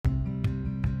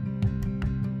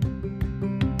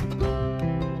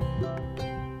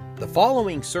The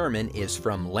following sermon is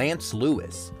from Lance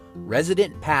Lewis,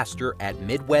 resident pastor at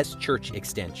Midwest Church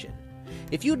Extension.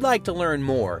 If you'd like to learn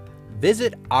more,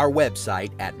 visit our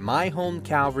website at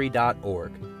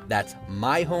myhomecalvary.org. That's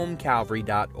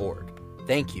myhomecalvary.org.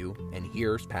 Thank you, and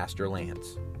here's Pastor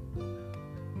Lance.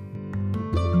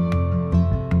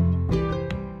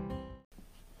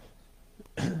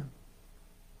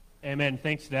 Amen.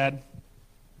 Thanks, Dad.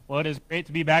 Well, it is great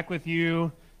to be back with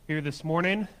you here this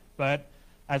morning, but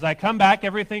as I come back,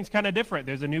 everything's kind of different.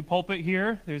 There's a new pulpit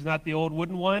here. There's not the old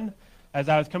wooden one. As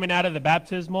I was coming out of the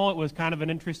baptismal, it was kind of an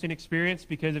interesting experience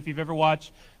because if you've ever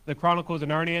watched the Chronicles of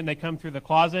Narnia and they come through the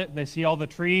closet and they see all the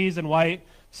trees and white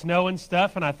snow and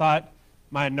stuff, and I thought,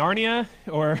 my Narnia,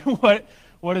 or what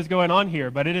is going on here?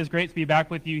 But it is great to be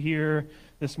back with you here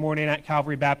this morning at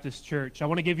Calvary Baptist Church. I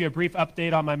want to give you a brief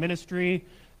update on my ministry,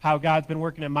 how God's been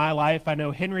working in my life. I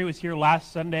know Henry was here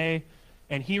last Sunday,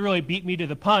 and he really beat me to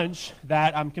the punch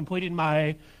that I'm completing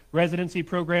my residency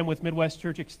program with Midwest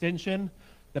Church Extension.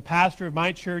 The pastor of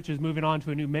my church is moving on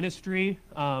to a new ministry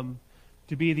to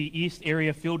be the East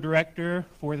Area Field Director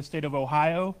for the state of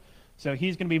Ohio. So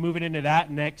he's going to be moving into that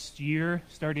next year,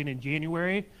 starting in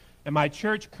January. And my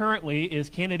church currently is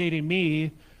candidating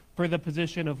me for the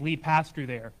position of lead pastor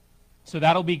there. So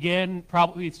that'll begin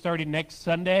probably starting next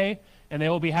Sunday, and they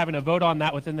will be having a vote on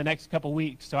that within the next couple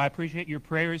weeks. So I appreciate your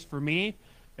prayers for me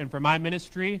and for my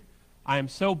ministry. I am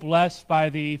so blessed by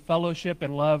the fellowship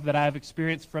and love that I have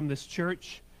experienced from this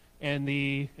church and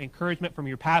the encouragement from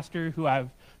your pastor, who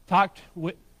I've talked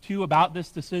to about this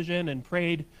decision and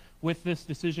prayed with this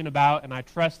decision about, and I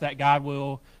trust that God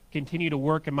will continue to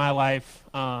work in my life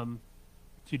to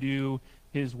do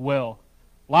His will.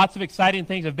 Lots of exciting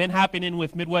things have been happening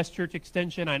with Midwest Church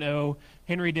Extension. I know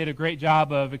Henry did a great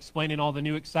job of explaining all the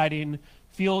new exciting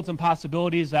fields and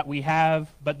possibilities that we have.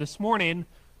 But this morning,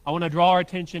 I want to draw our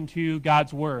attention to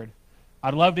God's Word.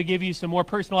 I'd love to give you some more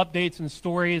personal updates and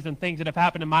stories and things that have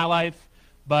happened in my life,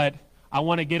 but I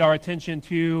want to get our attention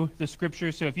to the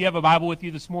Scripture. So if you have a Bible with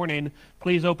you this morning,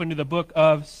 please open to the book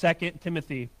of 2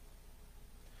 Timothy.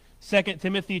 2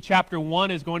 Timothy chapter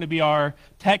 1 is going to be our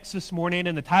text this morning,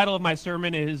 and the title of my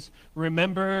sermon is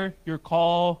Remember Your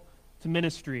Call to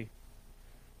Ministry.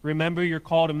 Remember your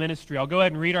call to ministry. I'll go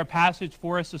ahead and read our passage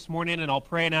for us this morning, and I'll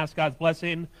pray and ask God's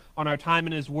blessing on our time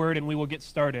in His Word, and we will get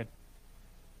started.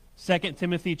 2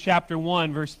 Timothy chapter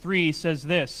 1, verse 3 says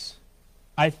this,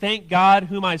 I thank God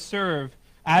whom I serve,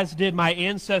 as did my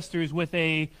ancestors, with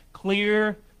a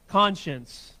clear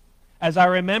conscience, as I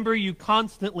remember you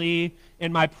constantly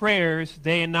in my prayers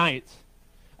day and night.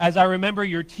 As I remember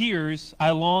your tears,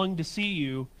 I long to see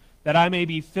you, that I may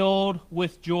be filled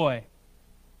with joy.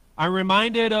 I'm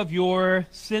reminded of your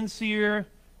sincere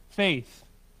faith,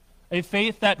 a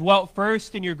faith that dwelt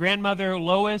first in your grandmother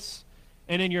Lois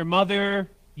and in your mother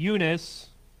Eunice,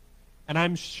 and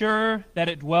I'm sure that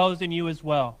it dwells in you as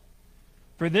well.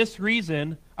 For this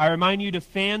reason, I remind you to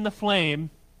fan the flame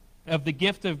of the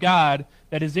gift of God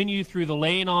that is in you through the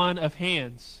laying on of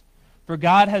hands. For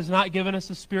God has not given us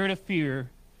a spirit of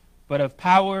fear, but of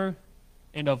power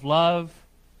and of love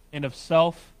and of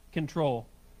self-control.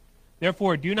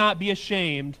 Therefore, do not be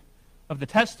ashamed of the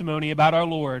testimony about our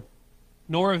Lord,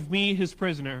 nor of me, His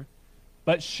prisoner,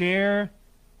 but share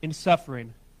in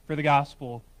suffering for the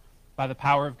gospel by the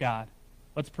power of God.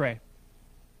 Let's pray.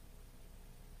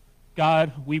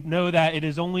 God, we know that it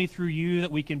is only through you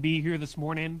that we can be here this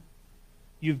morning.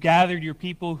 You've gathered your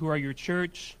people who are your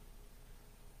church,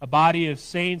 a body of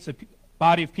saints, a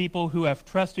body of people who have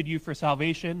trusted you for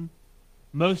salvation,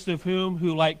 most of whom,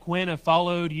 who like Quinn, have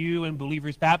followed you in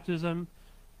believers' baptism,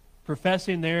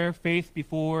 professing their faith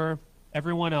before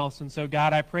everyone else. And so,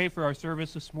 God, I pray for our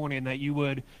service this morning that you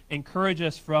would encourage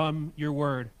us from your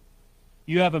word.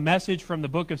 You have a message from the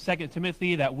book of 2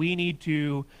 Timothy that we need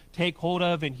to take hold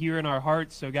of and hear in our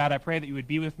hearts. So, God, I pray that you would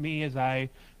be with me as I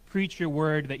preach your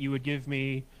word, that you would give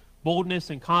me boldness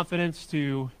and confidence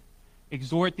to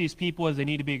exhort these people as they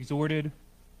need to be exhorted.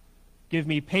 Give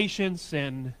me patience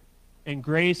and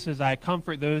grace as I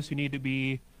comfort those who need to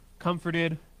be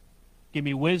comforted. Give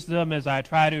me wisdom as I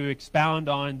try to expound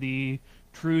on the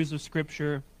truths of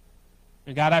Scripture.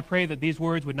 And God, I pray that these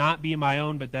words would not be my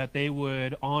own, but that they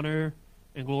would honor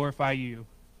and glorify you.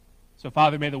 So,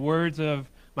 Father, may the words of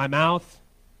my mouth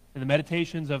and the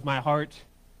meditations of my heart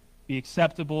be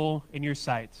acceptable in your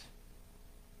sight.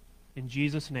 In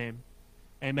Jesus' name,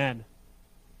 amen.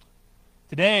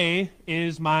 Today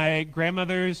is my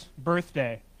grandmother's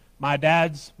birthday, my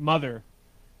dad's mother.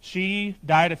 She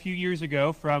died a few years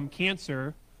ago from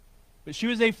cancer, but she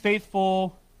was a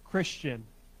faithful Christian.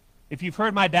 If you've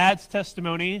heard my dad's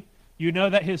testimony, you know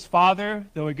that his father,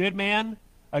 though a good man,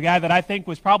 a guy that I think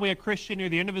was probably a Christian near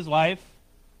the end of his life,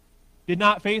 did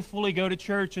not faithfully go to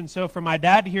church. And so for my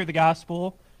dad to hear the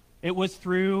gospel, it was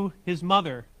through his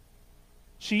mother.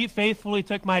 She faithfully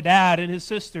took my dad and his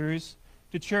sisters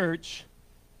to church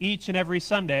each and every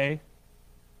Sunday.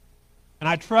 And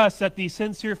I trust that the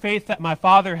sincere faith that my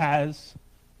father has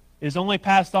is only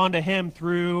passed on to him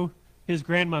through his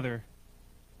grandmother.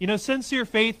 You know, sincere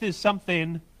faith is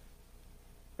something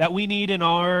that we need in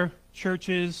our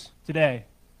churches today.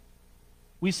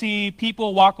 We see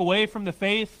people walk away from the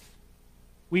faith.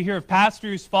 We hear of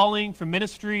pastors falling from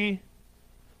ministry.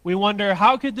 We wonder,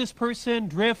 how could this person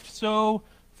drift so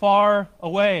far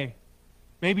away?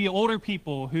 Maybe older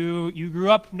people who you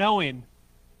grew up knowing,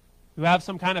 who have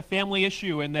some kind of family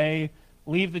issue and they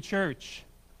leave the church.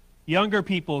 Younger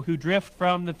people who drift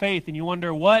from the faith, and you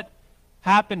wonder, what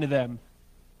happened to them?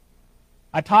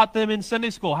 I taught them in Sunday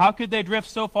school. How could they drift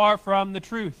so far from the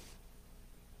truth?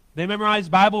 They memorized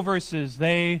Bible verses.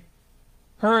 They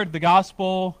heard the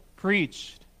gospel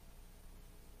preached.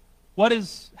 What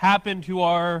has happened to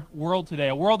our world today?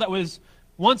 A world that was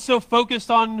once so focused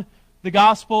on the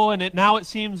gospel, and now it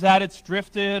seems that it's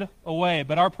drifted away.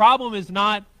 But our problem is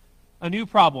not a new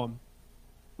problem,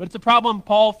 but it's a problem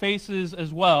Paul faces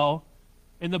as well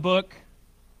in the book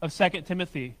of 2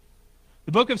 Timothy.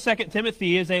 The book of 2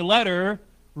 Timothy is a letter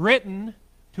written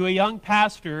to a young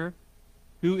pastor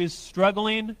who is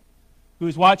struggling, who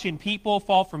is watching people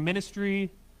fall from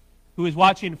ministry, who is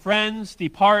watching friends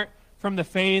depart from the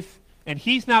faith, and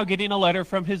he's now getting a letter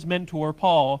from his mentor,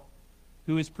 Paul,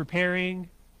 who is preparing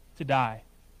to die.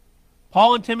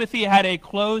 Paul and Timothy had a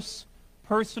close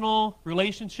personal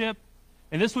relationship,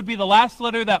 and this would be the last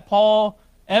letter that Paul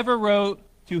ever wrote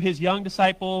to his young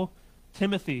disciple,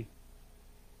 Timothy,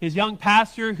 his young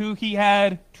pastor who he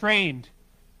had trained.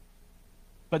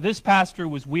 But this pastor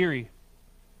was weary.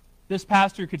 This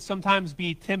pastor could sometimes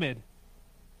be timid.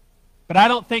 But I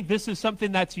don't think this is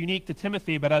something that's unique to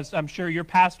Timothy, but as I'm sure your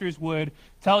pastors would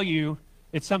tell you,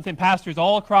 it's something pastors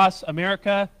all across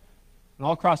America and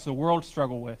all across the world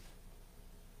struggle with.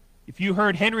 If you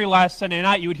heard Henry last Sunday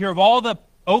night, you would hear of all the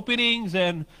openings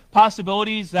and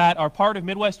possibilities that are part of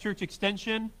Midwest Church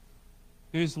Extension.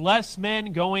 There's less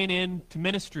men going into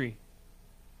ministry.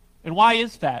 And why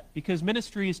is that? Because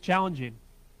ministry is challenging.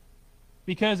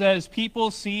 Because as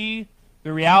people see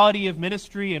the reality of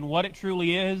ministry and what it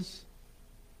truly is,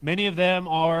 many of them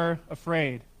are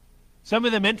afraid. Some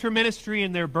of them enter ministry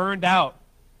and they're burned out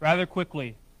rather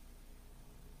quickly.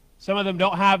 Some of them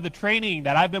don't have the training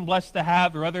that I've been blessed to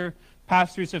have or other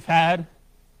pastors have had,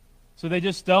 so they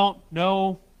just don't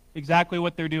know exactly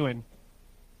what they're doing.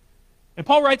 And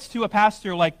Paul writes to a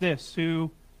pastor like this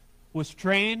who was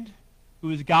trained,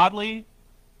 who is godly,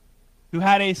 who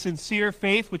had a sincere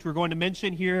faith, which we're going to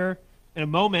mention here in a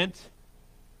moment,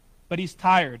 but he's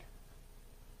tired,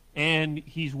 and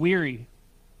he's weary,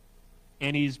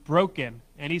 and he's broken,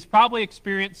 and he's probably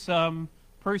experienced some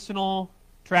personal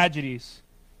tragedies.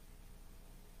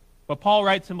 But Paul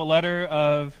writes him a letter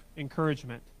of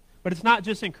encouragement. But it's not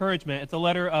just encouragement, it's a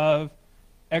letter of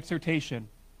exhortation.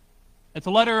 It's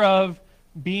a letter of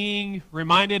being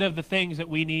reminded of the things that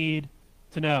we need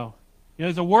to know. You know,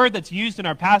 there's a word that's used in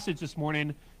our passage this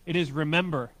morning. It is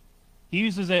remember. He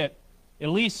uses it at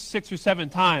least 6 or 7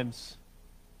 times.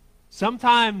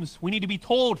 Sometimes we need to be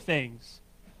told things.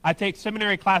 I take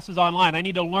seminary classes online. I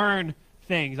need to learn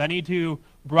things. I need to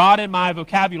broaden my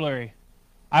vocabulary.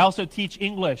 I also teach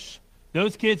English.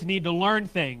 Those kids need to learn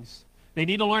things. They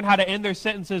need to learn how to end their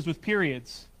sentences with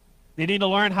periods. They need to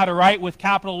learn how to write with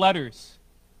capital letters.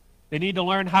 They need to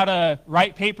learn how to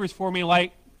write papers for me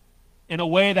like in a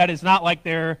way that is not like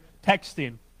they're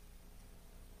texting.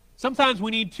 Sometimes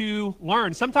we need to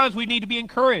learn. Sometimes we need to be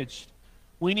encouraged.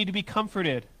 We need to be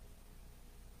comforted.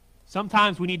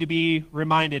 Sometimes we need to be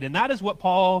reminded. And that is what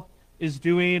Paul is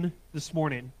doing this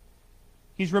morning.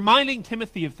 He's reminding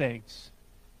Timothy of things.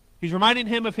 He's reminding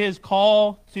him of his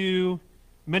call to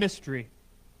ministry.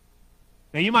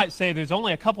 Now you might say, there's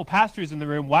only a couple pastors in the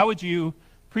room. Why would you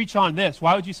preach on this?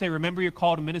 Why would you say, remember your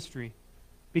call to ministry?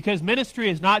 Because ministry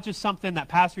is not just something that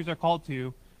pastors are called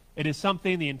to. It is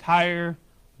something the entire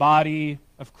body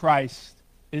of Christ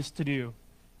is to do.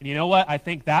 And you know what? I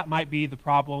think that might be the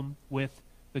problem with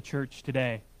the church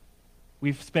today.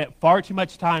 We've spent far too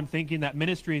much time thinking that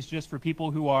ministry is just for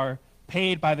people who are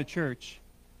paid by the church.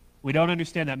 We don't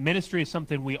understand that ministry is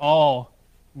something we all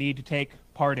need to take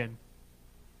part in.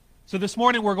 So this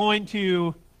morning we're going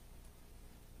to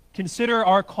consider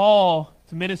our call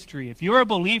to ministry. If you're a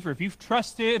believer, if you've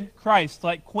trusted Christ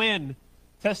like Quinn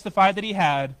testified that he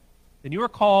had, then you are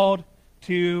called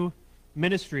to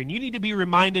ministry. And you need to be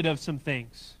reminded of some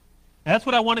things. And that's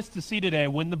what I want us to see today.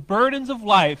 When the burdens of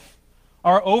life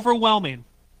are overwhelming,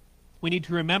 we need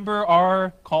to remember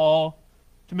our call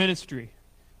to ministry.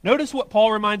 Notice what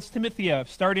Paul reminds Timothy of,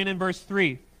 starting in verse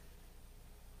 3.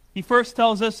 He first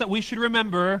tells us that we should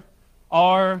remember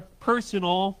our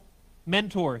personal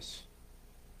mentors.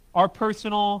 Our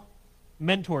personal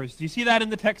mentors. Do you see that in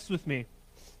the text with me?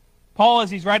 Paul,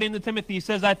 as he's writing to Timothy,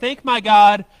 says, I thank my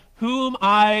God whom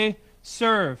I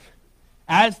serve,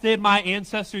 as did my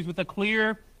ancestors with a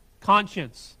clear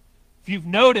conscience. If you've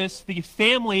noticed, the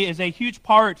family is a huge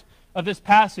part of this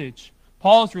passage.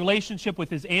 Paul's relationship with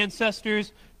his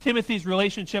ancestors, Timothy's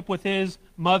relationship with his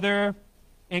mother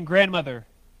and grandmother.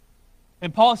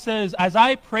 And Paul says, as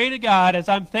I pray to God, as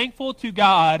I'm thankful to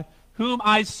God, whom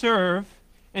I serve,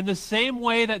 in the same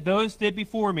way that those did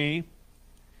before me,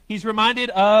 he's reminded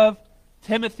of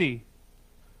Timothy.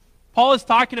 Paul is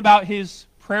talking about his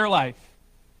prayer life.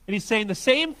 And he's saying the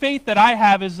same faith that I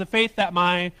have is the faith that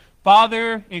my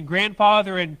father and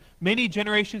grandfather and many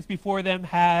generations before them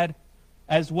had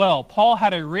as well. Paul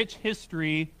had a rich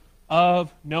history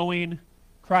of knowing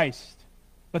Christ.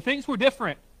 But things were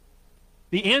different.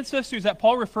 The ancestors that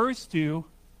Paul refers to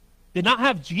did not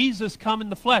have Jesus come in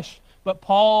the flesh, but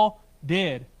Paul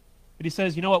did. But he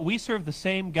says, you know what? We serve the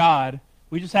same God.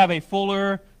 We just have a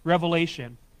fuller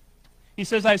revelation. He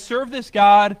says, I serve this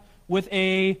God with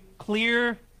a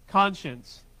clear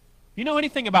conscience. You know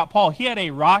anything about Paul? He had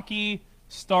a rocky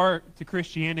start to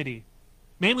Christianity,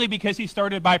 mainly because he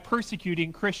started by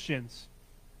persecuting Christians.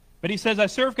 But he says, I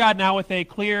serve God now with a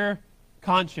clear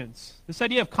conscience. This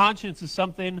idea of conscience is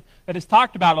something that is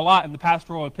talked about a lot in the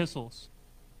pastoral epistles.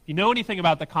 If you know anything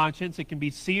about the conscience, it can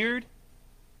be seared,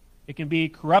 it can be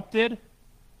corrupted,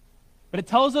 but it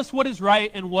tells us what is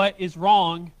right and what is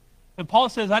wrong. And Paul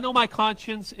says, I know my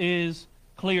conscience is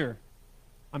clear.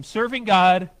 I'm serving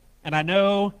God, and I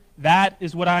know that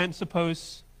is what I am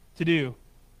supposed to do.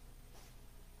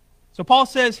 So Paul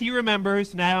says he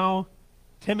remembers now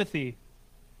Timothy. He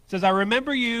says, I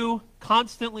remember you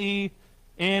constantly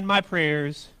in my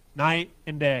prayers, night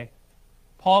and day.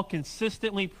 Paul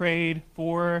consistently prayed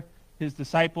for his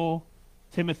disciple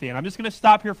Timothy. And I'm just going to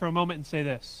stop here for a moment and say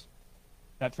this,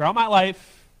 that throughout my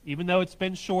life, even though it's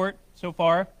been short so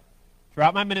far,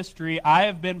 throughout my ministry, I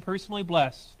have been personally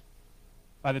blessed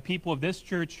by the people of this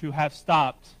church who have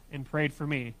stopped and prayed for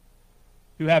me,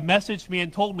 who have messaged me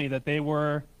and told me that they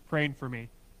were praying for me,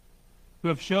 who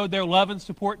have showed their love and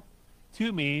support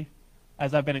to me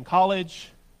as I've been in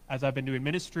college, as I've been doing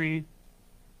ministry,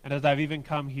 and as I've even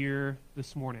come here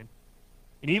this morning.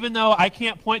 And even though I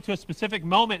can't point to a specific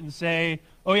moment and say,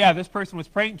 oh yeah, this person was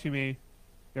praying to me,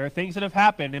 there are things that have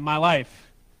happened in my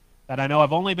life that I know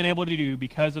I've only been able to do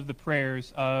because of the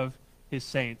prayers of his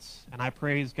saints. And I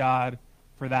praise God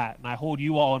for that. And I hold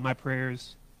you all in my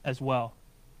prayers as well.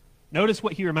 Notice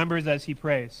what he remembers as he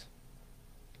prays.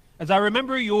 As I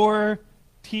remember your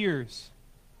tears,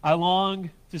 I long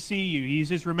to see you. He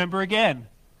says, remember again.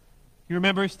 He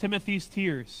remembers Timothy's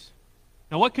tears.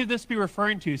 Now, what could this be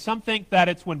referring to? Some think that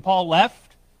it's when Paul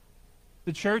left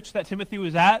the church that Timothy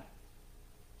was at.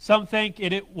 Some think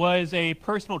it was a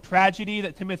personal tragedy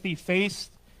that Timothy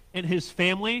faced in his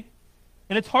family.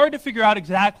 And it's hard to figure out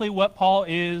exactly what Paul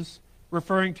is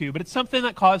referring to, but it's something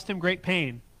that caused him great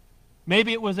pain.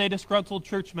 Maybe it was a disgruntled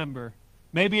church member.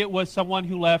 Maybe it was someone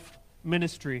who left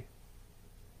ministry.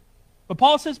 But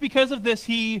Paul says because of this,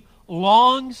 he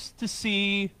longs to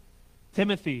see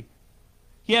Timothy.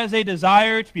 He has a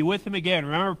desire to be with him again.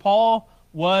 Remember, Paul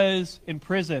was in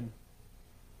prison.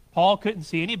 Paul couldn't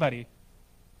see anybody.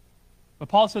 But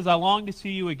Paul says, I long to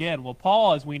see you again. Well,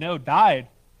 Paul, as we know, died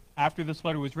after this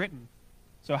letter was written.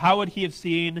 So how would he have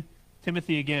seen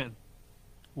Timothy again?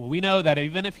 Well, we know that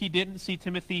even if he didn't see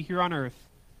Timothy here on earth,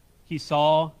 he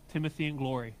saw Timothy in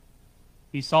glory.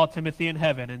 He saw Timothy in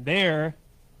heaven, and there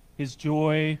his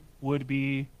joy would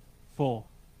be full.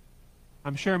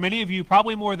 I'm sure many of you,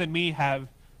 probably more than me, have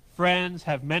friends,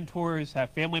 have mentors, have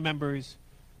family members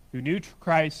who knew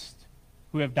Christ,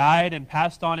 who have died and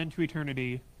passed on into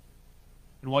eternity.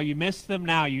 And while you miss them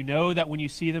now, you know that when you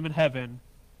see them in heaven,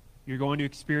 you're going to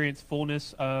experience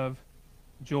fullness of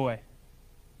joy.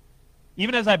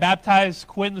 Even as I baptized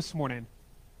Quinn this morning,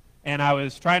 and I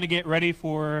was trying to get ready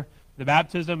for the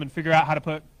baptism and figure out how to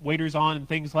put waders on and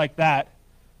things like that,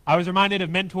 I was reminded of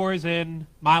mentors in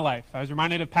my life. I was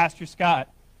reminded of Pastor Scott.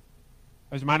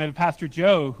 I was reminded of Pastor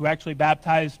Joe, who actually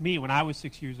baptized me when I was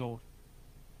 6 years old.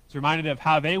 I was reminded of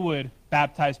how they would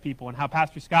baptize people and how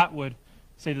Pastor Scott would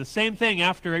say the same thing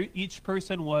after each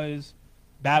person was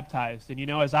baptized. And you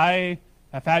know, as I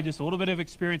have had just a little bit of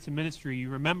experience in ministry, you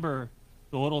remember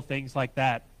the little things like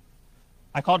that.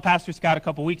 I called Pastor Scott a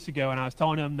couple weeks ago, and I was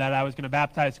telling him that I was going to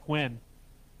baptize Quinn.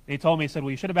 He told me, he said,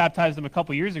 well, you should have baptized him a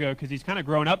couple years ago because he's kind of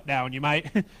grown up now, and you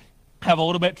might have a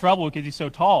little bit of trouble because he's so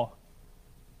tall.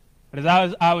 But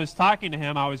as I was talking to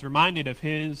him, I was reminded of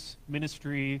his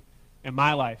ministry in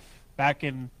my life. Back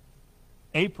in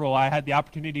April, I had the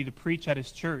opportunity to preach at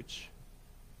his church.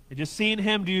 And just seeing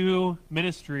him do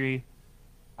ministry,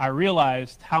 I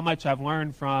realized how much I've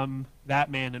learned from that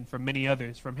man and from many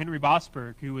others. From Henry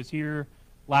Bosberg, who was here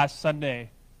last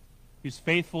Sunday, who's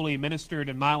faithfully ministered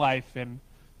in my life in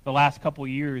the last couple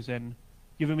years and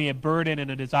given me a burden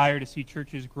and a desire to see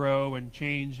churches grow and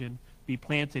change and be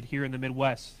planted here in the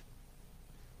Midwest.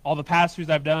 All the pastors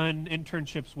I've done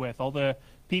internships with, all the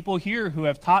people here who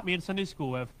have taught me in Sunday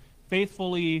school have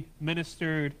faithfully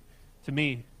ministered to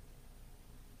me.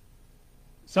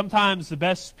 Sometimes the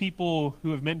best people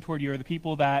who have mentored you are the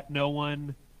people that no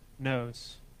one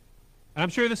knows. And I'm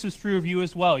sure this is true of you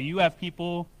as well. You have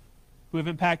people who have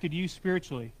impacted you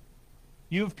spiritually.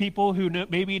 You have people who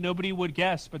maybe nobody would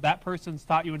guess, but that person's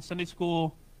taught you in Sunday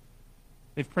school.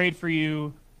 They've prayed for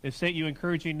you. They've sent you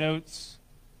encouraging notes.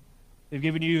 They've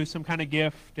given you some kind of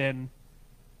gift, and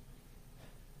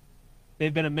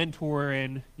they've been a mentor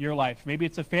in your life. Maybe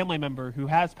it's a family member who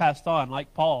has passed on,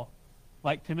 like Paul,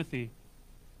 like Timothy.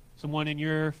 Someone in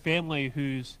your family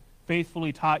who's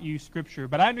faithfully taught you Scripture.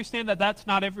 But I understand that that's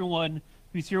not everyone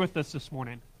who's here with us this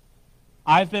morning.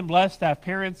 I've been blessed to have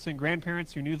parents and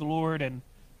grandparents who knew the Lord and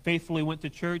faithfully went to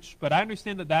church, but I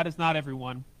understand that that is not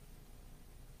everyone.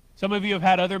 Some of you have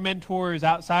had other mentors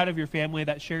outside of your family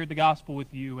that shared the gospel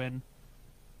with you and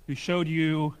who showed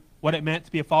you what it meant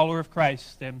to be a follower of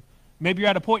Christ. And maybe you're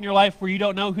at a point in your life where you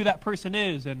don't know who that person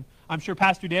is, and I'm sure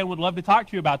Pastor Dan would love to talk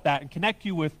to you about that and connect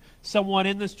you with someone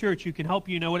in this church who can help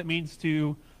you know what it means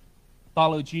to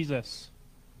follow Jesus.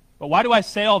 But why do I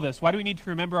say all this? Why do we need to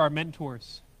remember our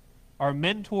mentors? Our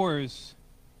mentors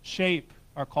shape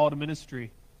our call to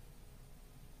ministry.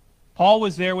 Paul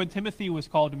was there when Timothy was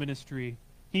called to ministry.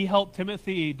 He helped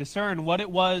Timothy discern what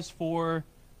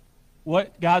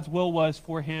God's will was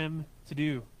for him to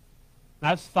do.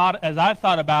 As I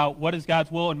thought about what is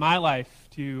God's will in my life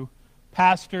to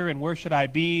pastor and where should I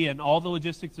be and all the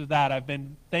logistics of that, I've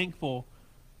been thankful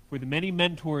for the many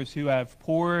mentors who have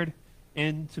poured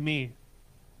into me.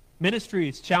 Ministry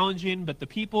is challenging, but the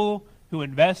people who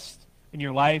invest in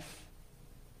your life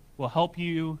will help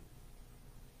you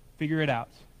figure it out.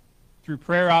 Through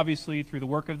prayer, obviously, through the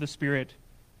work of the Spirit.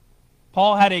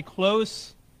 Paul had a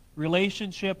close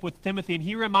relationship with Timothy, and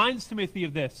he reminds Timothy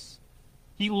of this.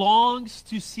 He longs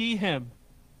to see him.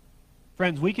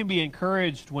 Friends, we can be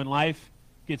encouraged when life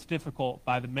gets difficult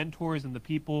by the mentors and the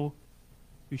people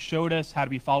who showed us how to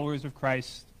be followers of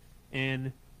Christ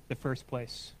in the first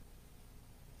place.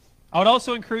 I would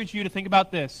also encourage you to think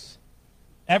about this.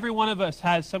 Every one of us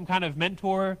has some kind of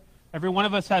mentor. Every one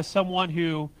of us has someone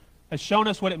who has shown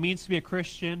us what it means to be a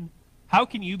Christian. How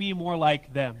can you be more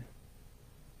like them?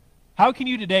 How can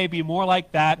you today be more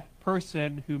like that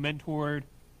person who mentored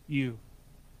you?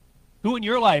 Who in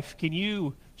your life can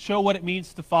you show what it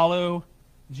means to follow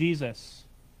Jesus?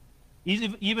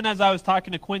 Even as I was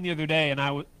talking to Quinn the other day,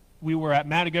 and we were at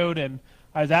Matagoat, and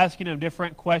I was asking him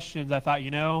different questions, I thought,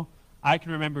 I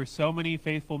can remember so many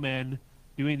faithful men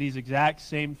doing these exact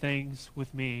same things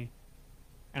with me,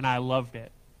 and I loved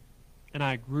it, and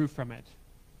I grew from it.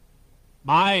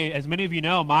 As many of you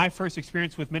know, my first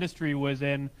experience with ministry was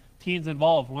in Teens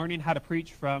Involved, learning how to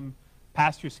preach from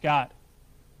Pastor Scott.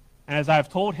 And as I've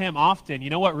told him often,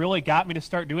 what really got me to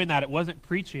start doing that? It wasn't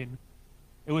preaching.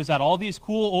 It was that all these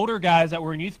cool older guys that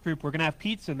were in youth group were going to have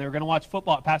pizza and they were going to watch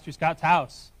football at Pastor Scott's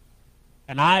house.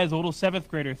 And I, as a little 7th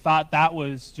grader, thought that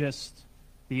was just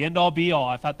the end-all, be-all.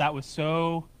 I thought that was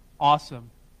so awesome.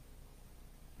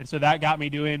 And so that got me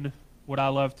doing what I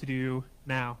love to do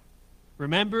now.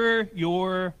 Remember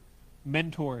your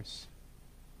mentors,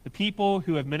 the people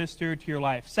who have ministered to your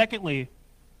life. Secondly,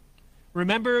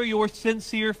 remember your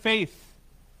sincere faith.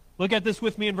 Look at this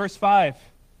with me in verse 5.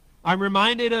 I'm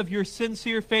reminded of your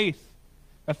sincere faith,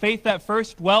 a faith that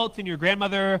first dwelt in your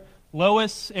grandmother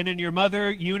Lois and in your mother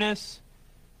Eunice,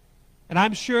 and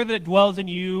I'm sure that it dwells in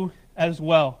you as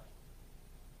well.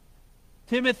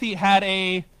 Timothy had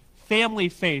a family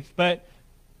faith, but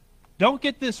don't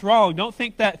get this wrong. Don't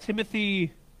think that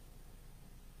Timothy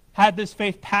had this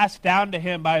faith passed down to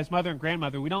him by his mother and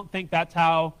grandmother. We don't think that's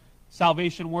how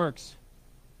salvation works.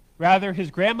 Rather,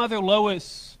 his grandmother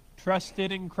Lois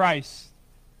trusted in Christ.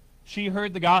 She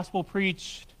heard the gospel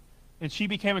preached, and she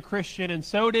became a Christian, and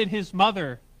so did his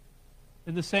mother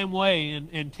in the same way.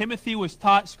 And Timothy was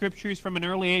taught scriptures from an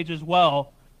early age as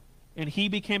well, and he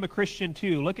became a Christian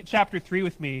too. Look at chapter 3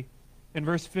 with me in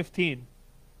verse 15.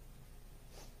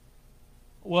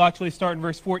 we'll actually start in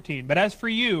verse 14. But as for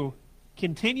you,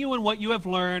 continue in what you have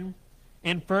learned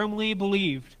and firmly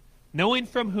believed, knowing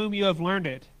from whom you have learned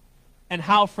it, and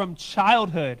how from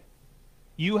childhood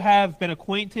you have been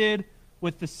acquainted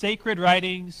with the sacred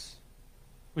writings,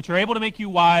 which are able to make you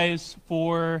wise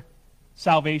for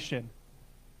salvation.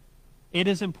 It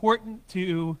is important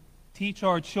to teach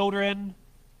our children,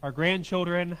 our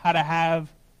grandchildren, how to have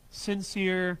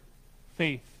sincere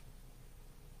faith.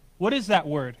 What is that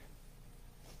word?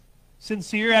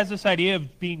 Sincere has this idea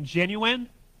of being genuine,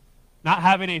 not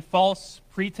having a false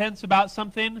pretense about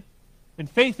something. And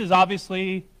faith is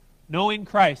obviously knowing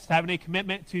Christ, having a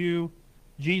commitment to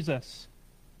Jesus.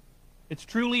 It's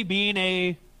truly being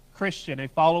a Christian, a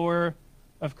follower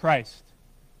of Christ.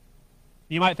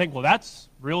 You might think, well, that's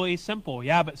really simple.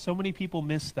 Yeah, but so many people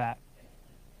miss that.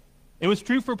 It was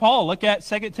true for Paul. Look at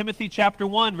 2 Timothy chapter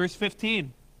 1, verse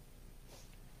 15.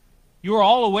 You are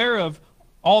all aware of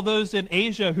all those in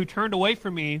Asia who turned away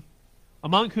from me,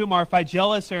 among whom are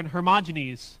Phygelus and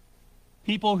Hermogenes,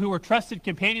 people who were trusted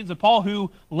companions of Paul,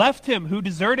 who left him, who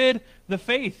deserted the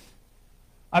faith.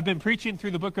 I've been preaching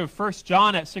through the book of 1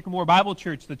 John at Sycamore Bible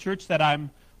Church, the church that I'm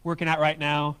working at right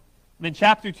now. And in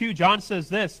chapter 2, John says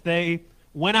this: they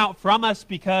went out from us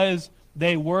because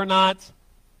they were not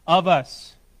of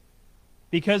us.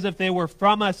 Because if they were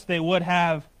from us, they would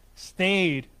have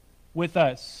stayed with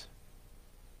us.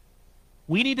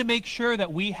 We need to make sure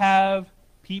that we have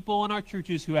people in our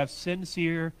churches who have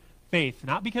sincere faith,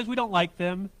 not because we don't like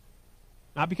them,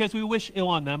 not because we wish ill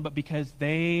on them, but because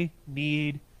they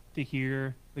need to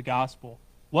hear the gospel.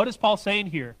 What is Paul saying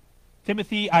here?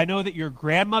 Timothy, I know that your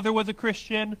grandmother was a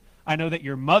Christian. I know that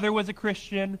your mother was a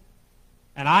Christian.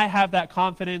 And I have that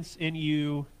confidence in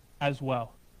you as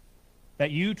well,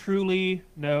 that you truly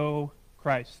know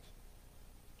Christ.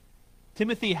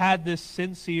 Timothy had this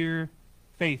sincere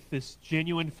faith, this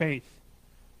genuine faith.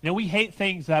 You know, we hate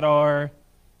things that are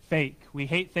fake. We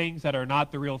hate things that are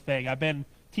not the real thing. I've been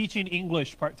teaching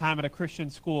English part-time at a Christian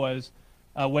school as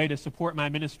a way to support my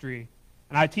ministry.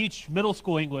 And I teach middle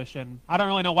school English, and I don't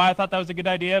really know why I thought that was a good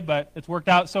idea, but it's worked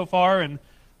out so far, and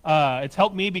it's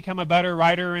helped me become a better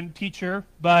writer and teacher.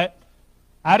 But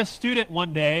I had a student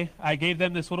one day, I gave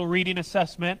them this little reading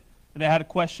assessment, and they had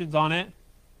questions on it.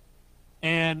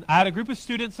 And I had a group of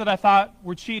students that I thought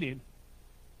were cheating.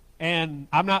 And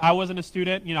I wasn't a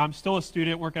student, I'm still a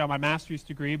student working on my master's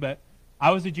degree, but I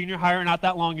was a junior hire not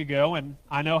that long ago, and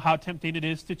I know how tempting it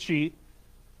is to cheat.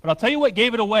 But I'll tell you what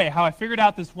gave it away, how I figured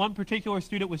out this one particular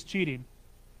student was cheating.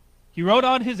 He wrote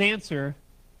on his answer,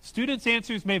 students'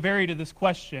 answers may vary to this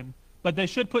question, but they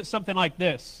should put something like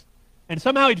this. And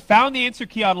somehow he'd found the answer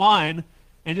key online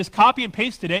and just copy and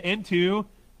pasted it into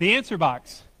the answer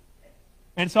box.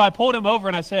 And so I pulled him over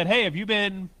and I said, hey, have you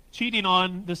been cheating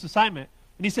on this assignment?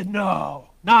 And he said, no,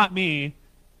 not me.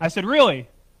 I said, really?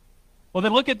 Well,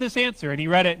 then look at this answer. And he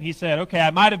read it and he said, okay,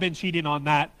 I might have been cheating on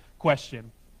that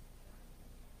question.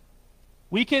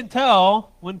 We can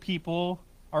tell when people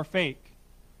are fake.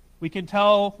 We can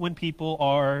tell when people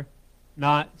are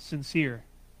not sincere.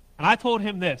 And I told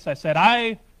him this. I said,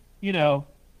 I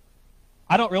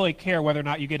don't really care whether or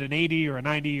not you get an 80 or a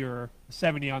 90 or a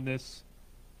 70 on this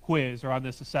quiz or on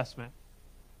this assessment.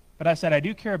 But I said, I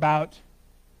do care about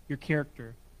your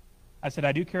character. I said,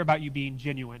 I do care about you being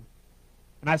genuine.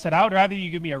 And I said, I would rather you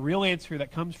give me a real answer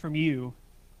that comes from you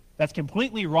that's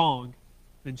completely wrong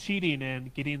than cheating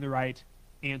and getting the right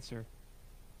answer.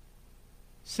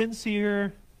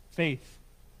 Sincere faith.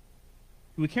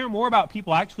 We care more about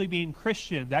people actually being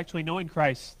Christians, actually knowing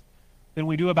Christ, than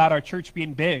we do about our church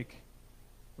being big,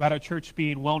 about our church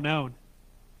being well known,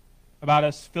 about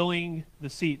us filling the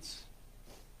seats.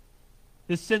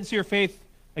 This sincere faith,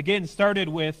 again, started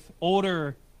with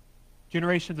older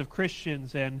generations of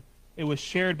Christians, and it was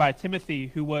shared by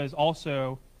Timothy, who was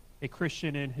also a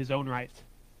Christian in his own right.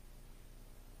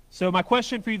 So my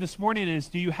question for you this morning is,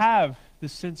 do you have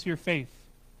this sincere faith?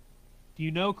 Do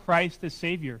you know Christ as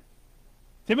Savior?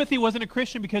 Timothy wasn't a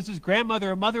Christian because his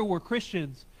grandmother or mother were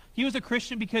Christians. He was a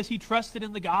Christian because he trusted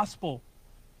in the gospel,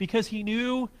 because he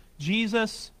knew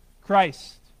Jesus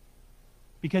Christ,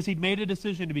 because he'd made a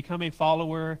decision to become a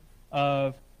follower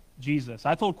of Jesus.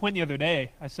 I told Quinn the other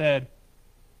day, I said,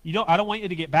 I don't want you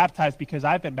to get baptized because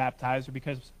I've been baptized or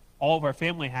because all of our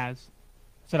family has.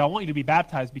 I said, I want you to be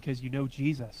baptized because you know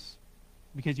Jesus,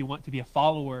 because you want to be a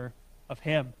follower of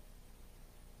him.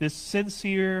 This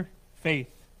sincere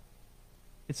faith.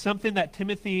 It's something that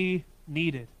Timothy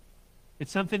needed.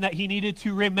 It's something that he needed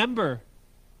to remember.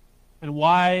 And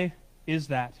why is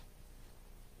that?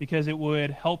 Because it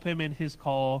would help him in his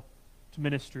call to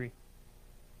ministry.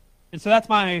 And so that's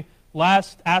my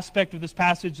last aspect of this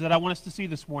passage that I want us to see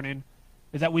this morning.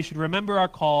 is that we should remember our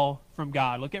call from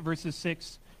God. Look at verses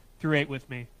 6 through 8 with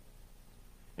me.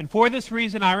 And for this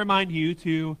reason I remind you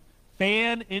to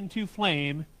fan into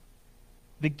flame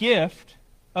the gift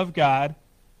of God,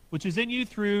 which is in you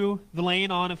through the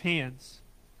laying on of hands.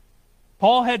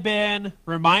 Paul had been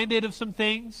reminded of some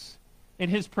things in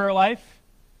his prayer life,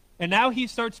 and now he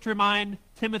starts to remind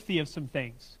Timothy of some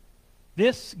things.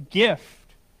 This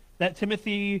gift that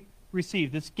Timothy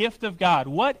received, this gift of God,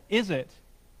 what is it?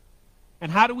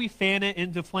 And how do we fan it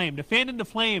into flame? To fan into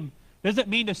flame doesn't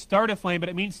mean to start a flame, but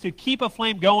it means to keep a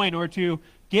flame going or to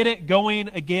get it going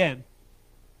again.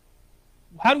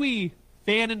 How do we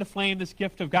fan into flame this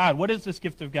gift of God? What is this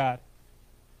gift of God?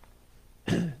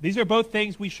 These are both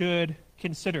things we should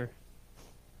consider.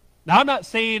 Now, I'm not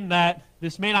saying that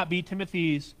this may not be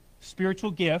Timothy's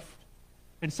spiritual gift,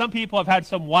 and some people have had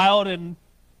some wild and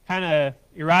kind of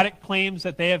erratic claims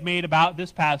that they have made about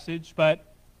this passage, but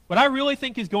what I really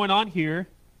think is going on here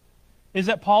is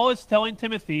that Paul is telling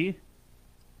Timothy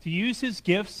to use his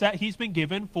gifts that he's been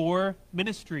given for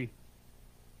ministry.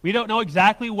 We don't know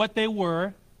exactly what they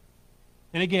were,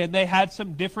 and again, they had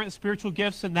some different spiritual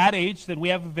gifts in that age than we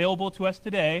have available to us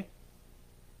today,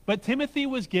 but Timothy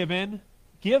was given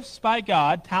gifts by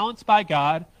God, talents by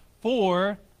God,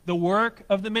 for the work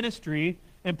of the ministry,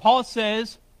 and Paul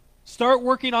says, start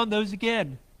working on those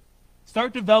again.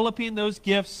 Start developing those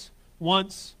gifts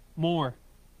once more.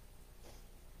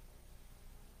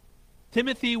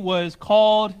 Timothy was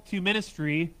called to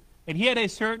ministry, and he had a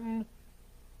certain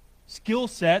skill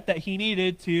set that he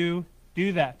needed to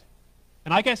do that.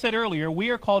 And like I said earlier, we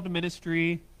are called to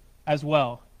ministry as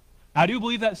well. I do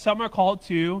believe that some are called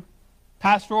to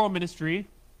pastoral ministry,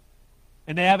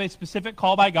 and they have a specific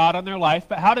call by God on their life,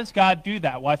 but how does God do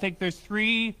that? Well, I think there's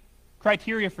 3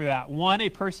 criteria for that. 1, a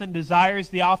person desires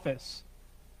the office.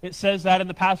 It says that in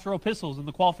the pastoral epistles, in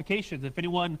the qualifications. If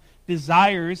anyone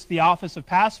desires the office of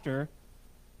pastor,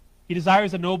 he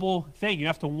desires a noble thing. You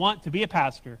have to want to be a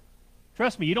pastor.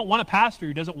 Trust me, you don't want a pastor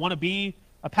who doesn't want to be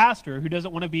a pastor, who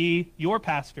doesn't want to be your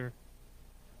pastor.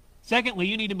 Secondly,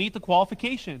 you need to meet the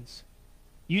qualifications.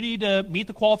 You need to meet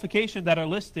the qualifications that are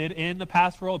listed in the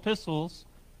pastoral epistles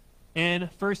in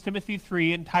 1 Timothy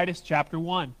 3 and Titus chapter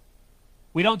 1.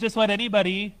 We don't just let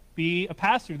anybody be a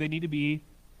pastor. They need to be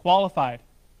qualified.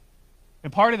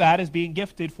 And part of that is being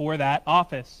gifted for that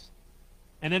office.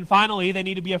 And then finally, they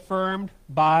need to be affirmed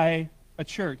by a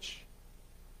church.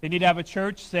 They need to have a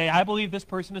church say, I believe this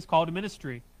person is called to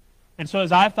ministry. And so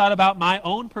as I've thought about my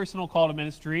own personal call to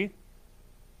ministry,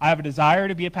 I have a desire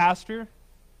to be a pastor.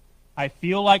 I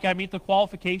feel like I meet the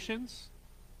qualifications.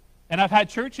 And I've had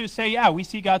churches say, yeah, we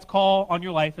see God's call on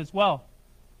your life as well.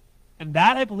 And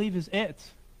that, I believe, is it.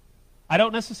 I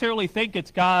don't necessarily think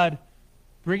it's God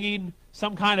bringing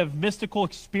some kind of mystical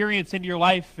experience into your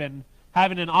life and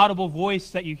having an audible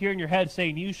voice that you hear in your head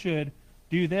saying you should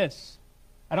do this.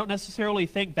 I don't necessarily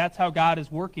think that's how God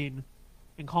is working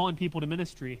and calling people to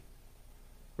ministry.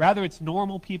 Rather, it's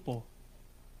normal people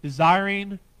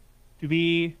desiring to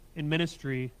be in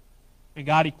ministry and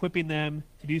God equipping them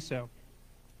to do so.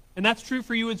 And that's true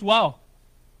for you as well.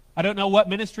 I don't know what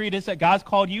ministry it is that God's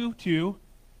called you to,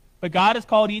 but God has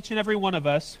called each and every one of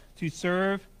us to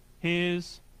serve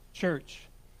His church.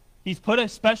 He's put a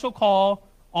special call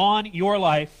on your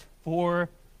life for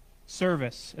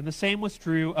service. And the same was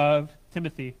true of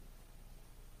Timothy.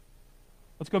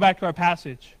 Let's go back to our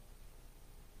passage.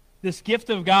 This gift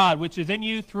of God, which is in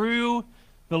you through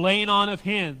the laying on of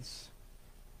hands.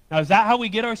 Now, is that how we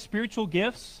get our spiritual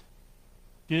gifts?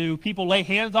 Do people lay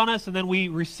hands on us and then we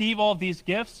receive all of these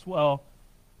gifts? Well,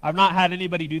 I've not had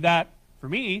anybody do that for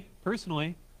me,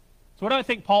 personally. So what do I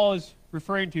think Paul is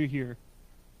referring to here?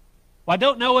 Well, I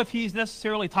don't know if he's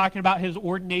necessarily talking about his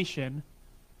ordination,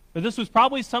 but this was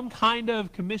probably some kind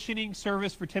of commissioning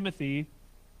service for Timothy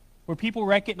where people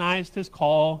recognized his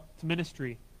call to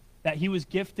ministry, that he was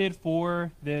gifted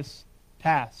for this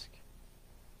task.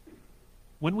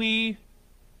 When we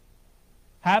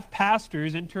have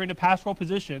pastors enter into pastoral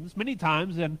positions, many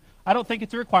times, and I don't think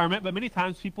it's a requirement, but many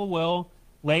times people will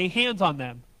lay hands on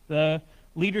them. The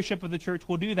leadership of the church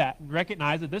will do that and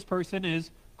recognize that this person is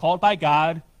called by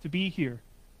God to be here.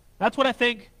 That's what I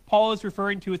think Paul is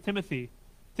referring to with Timothy.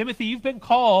 Timothy, you've been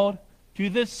called to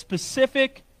this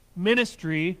specific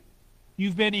ministry.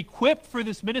 You've been equipped for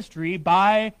this ministry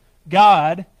by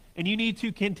God, and you need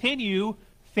to continue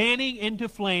fanning into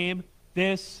flame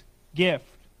this gift.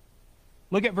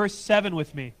 Look at verse 7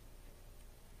 with me.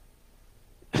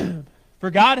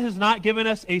 For God has not given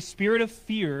us a spirit of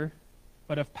fear,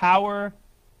 but of power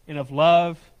and of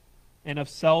love and of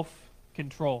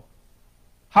self-control.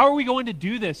 How are we going to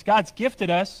do this? God's gifted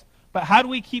us But how do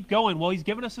we keep going? Well, he's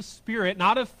given us a spirit,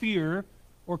 not of fear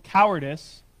or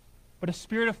cowardice, but a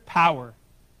spirit of power.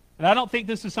 And I don't think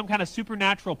this is some kind of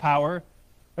supernatural power,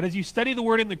 but as you study the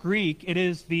word in the Greek, it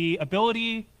is the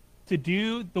ability to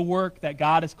do the work that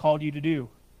God has called you to do.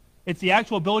 It's the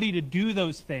actual ability to do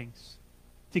those things,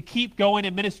 to keep going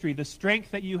in ministry, the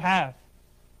strength that you have.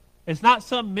 It's not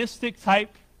some mystic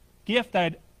type gift,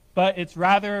 but it's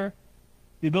rather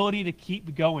the ability to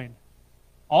keep going.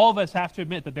 All of us have to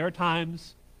admit that there are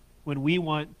times when we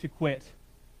want to quit,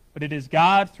 but it is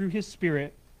God through his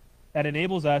Spirit that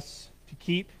enables us to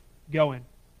keep going.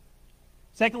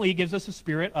 Secondly, he gives us a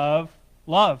spirit of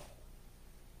love.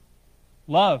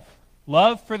 Love.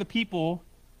 Love for the people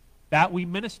that we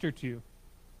minister to.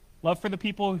 Love for the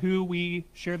people who we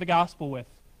share the gospel with.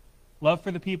 Love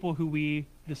for the people who we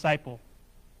disciple.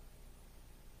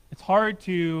 It's hard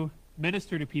to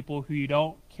minister to people who you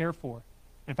don't care for.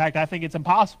 In fact, I think it's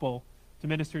impossible to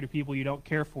minister to people you don't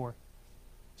care for.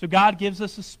 So God gives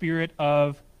us a spirit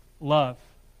of love.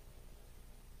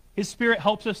 His Spirit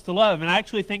helps us to love, and I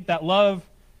actually think that love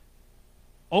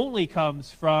only comes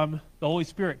from the Holy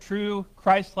Spirit. True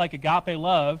Christ-like agape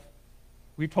love,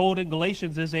 we're told in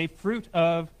Galatians, is a fruit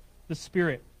of the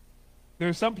Spirit. There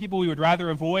are some people we would rather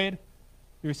avoid.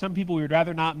 There are some people we would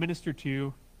rather not minister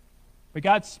to. But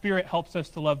God's Spirit helps us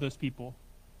to love those people.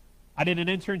 I did an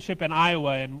internship in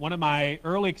Iowa, and one of my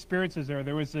early experiences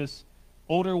there was this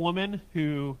older woman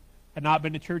who had not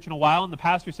been to church in a while, and the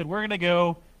pastor said, we're going to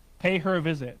go pay her a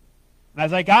visit. And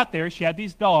as I got there, she had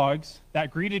these dogs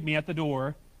that greeted me at the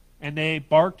door, and they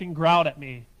barked and growled at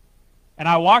me. And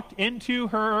I walked into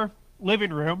her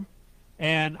living room,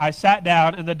 and I sat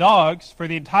down, and the dogs, for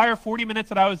the entire 40 minutes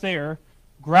that I was there,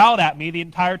 growled at me the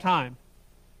entire time.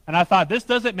 And I thought, this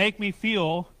doesn't make me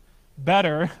feel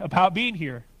better about being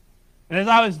here. And as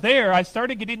I was there, I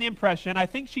started getting the impression, I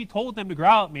think she told them to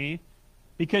growl at me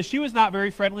because she was not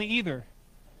very friendly either.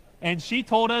 And she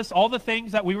told us all the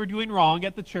things that we were doing wrong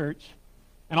at the church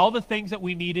and all the things that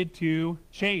we needed to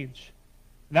change.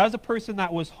 And that was a person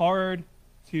that was hard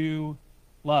to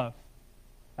love.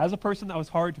 That was a person that was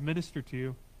hard to minister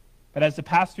to. But as the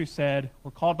pastor said,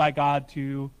 we're called by God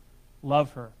to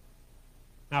love her.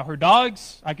 Now, her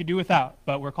dogs I could do without,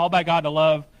 but we're called by God to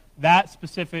love that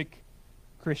specific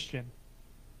Christian.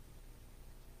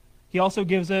 He also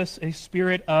gives us a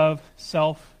spirit of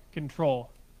self-control,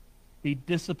 the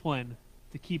discipline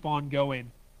to keep on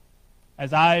going.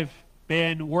 As I've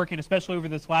been working, especially over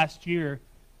this last year,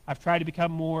 I've tried to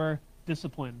become more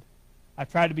disciplined.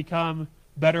 I've tried to become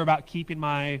better about keeping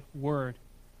my word,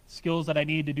 skills that I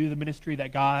need to do the ministry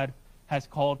that God has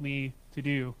called me to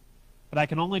do. But I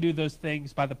can only do those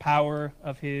things by the power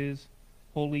of his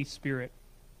Holy Spirit.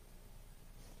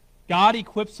 God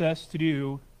equips us to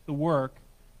do the work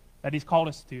that he's called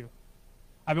us to.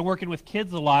 I've been working with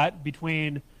kids a lot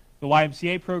between the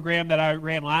YMCA program that I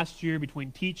ran last year,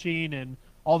 between teaching and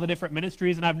all the different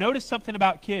ministries, and I've noticed something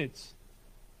about kids.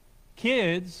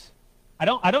 Kids, I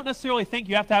don't necessarily think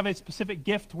you have to have a specific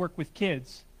gift to work with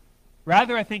kids.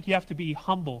 Rather, I think you have to be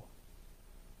humble.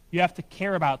 You have to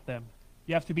care about them.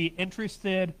 You have to be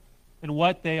interested in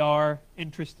what they are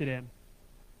interested in.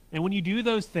 And when you do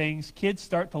those things, kids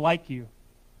start to like you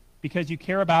because you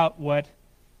care about what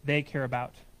they care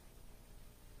about.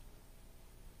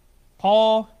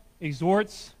 Paul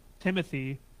exhorts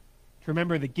Timothy to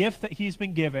remember the gift that he's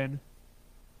been given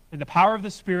and the power of the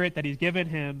Spirit that he's given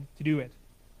him to do it.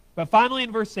 But finally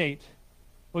in verse 8,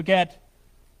 we'll get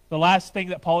the last thing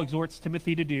that Paul exhorts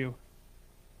Timothy to do.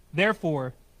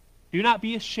 Therefore, do not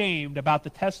be ashamed about the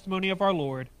testimony of our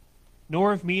Lord,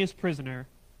 nor of me as prisoner,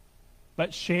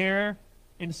 but share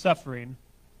in suffering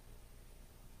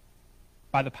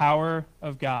by the power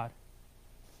of God.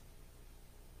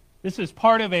 This is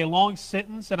part of a long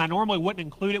sentence, and I normally wouldn't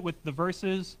include it with the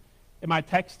verses in my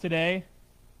text today,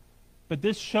 but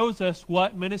this shows us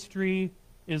what ministry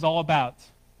is all about.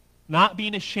 Not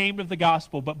being ashamed of the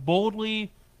gospel, but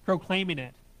boldly proclaiming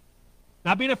it.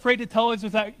 Not being afraid to tell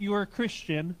others that you are a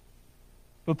Christian,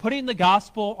 but putting the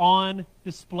gospel on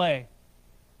display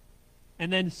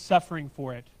and then suffering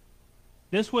for it.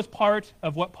 This was part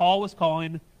of what Paul was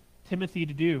calling Timothy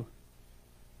to do.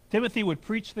 Timothy would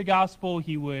preach the gospel,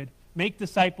 he would make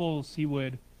disciples, he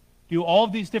would do all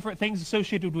of these different things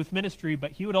associated with ministry,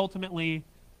 but he would ultimately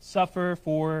suffer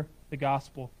for the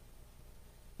gospel.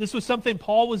 This was something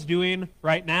Paul was doing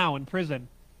right now in prison.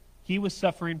 He was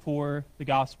suffering for the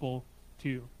gospel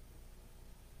too.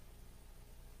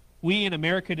 We in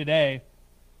America today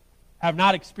have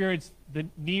not experienced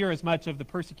near as much of the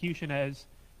persecution as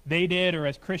they did or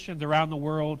as Christians around the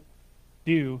world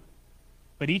do.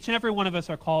 But each and every one of us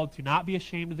are called to not be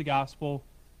ashamed of the gospel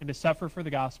and to suffer for the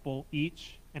gospel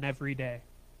each and every day.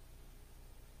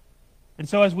 And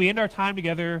so as we end our time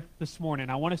together this morning,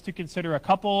 I want us to consider a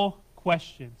couple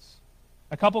questions,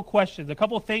 a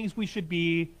couple things we should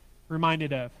be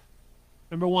reminded of.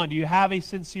 Number one, do you have a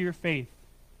sincere faith?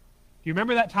 Do you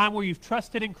remember that time where you've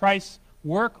trusted in Christ's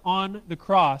work on the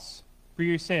cross for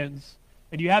your sins,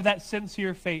 and you have that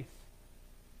sincere faith?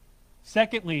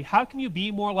 Secondly, how can you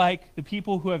be more like the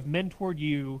people who have mentored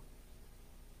you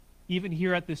even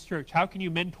here at this church? How can you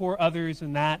mentor others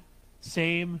in that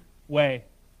same way?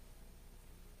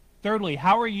 Thirdly,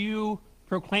 how are you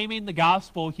proclaiming the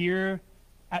gospel here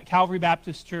at Calvary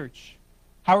Baptist Church?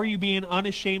 How are you being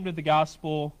unashamed of the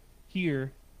gospel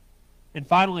here? And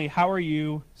finally, how are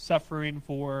you suffering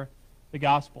for the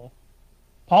gospel?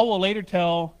 Paul will later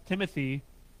tell Timothy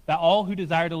that all who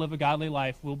desire to live a godly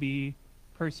life will be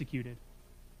persecuted.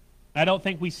 I don't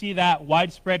think we see that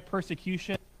widespread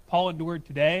persecution Paul endured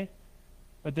today,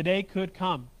 but the day could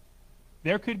come.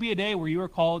 There could be a day where you are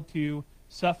called to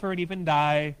suffer and even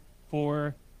die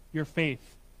for your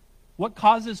faith. What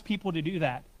causes people to do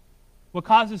that? What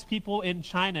causes people in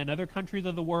China and other countries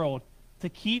of the world to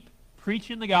keep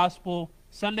preaching the gospel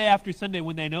Sunday after Sunday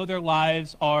when they know their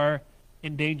lives are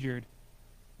endangered?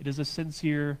 It is a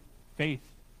sincere faith.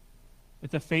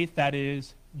 It's a faith that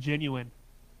is genuine.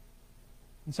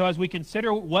 And so as we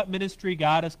consider what ministry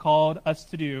God has called us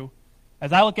to do,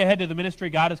 as I look ahead to the ministry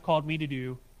God has called me to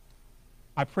do,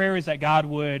 my prayer is that God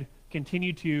would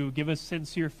continue to give us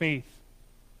sincere faith,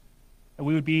 that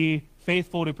we would be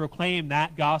faithful to proclaim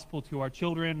that gospel to our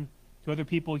children, to other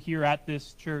people here at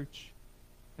this church,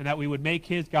 and that we would make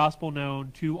his gospel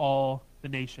known to all the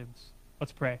nations.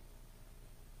 Let's pray.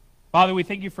 Father, we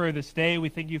thank you for this day. We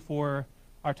thank you for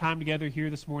our time together here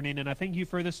this morning, and I thank you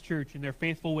for this church and their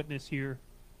faithful witness here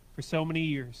for so many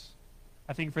years.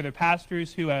 I thank you for their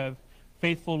pastors who have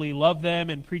faithfully loved them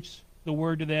and preached the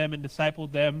word to them and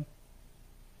discipled them.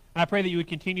 And I pray that you would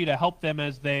continue to help them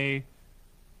as they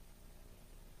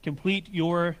complete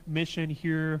your mission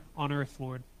here on earth,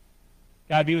 Lord.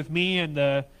 God, be with me and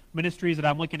the ministries that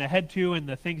I'm looking ahead to and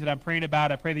the things that I'm praying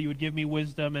about. I pray that you would give me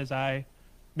wisdom as I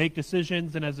make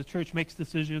decisions and as the church makes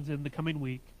decisions in the coming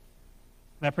week.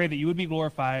 And I pray that you would be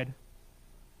glorified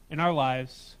in our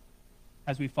lives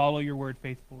as we follow your word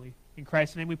faithfully. In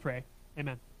Christ's name we pray.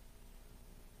 Amen.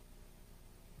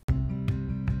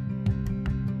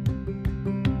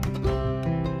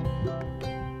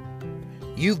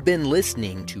 You've been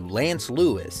listening to Lance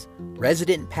Lewis,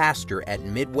 resident pastor at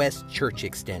Midwest Church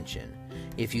Extension.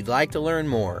 If you'd like to learn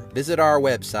more, visit our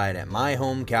website at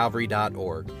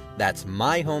myhomecalvary.org. That's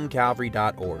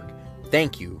myhomecalvary.org.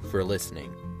 Thank you for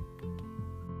listening.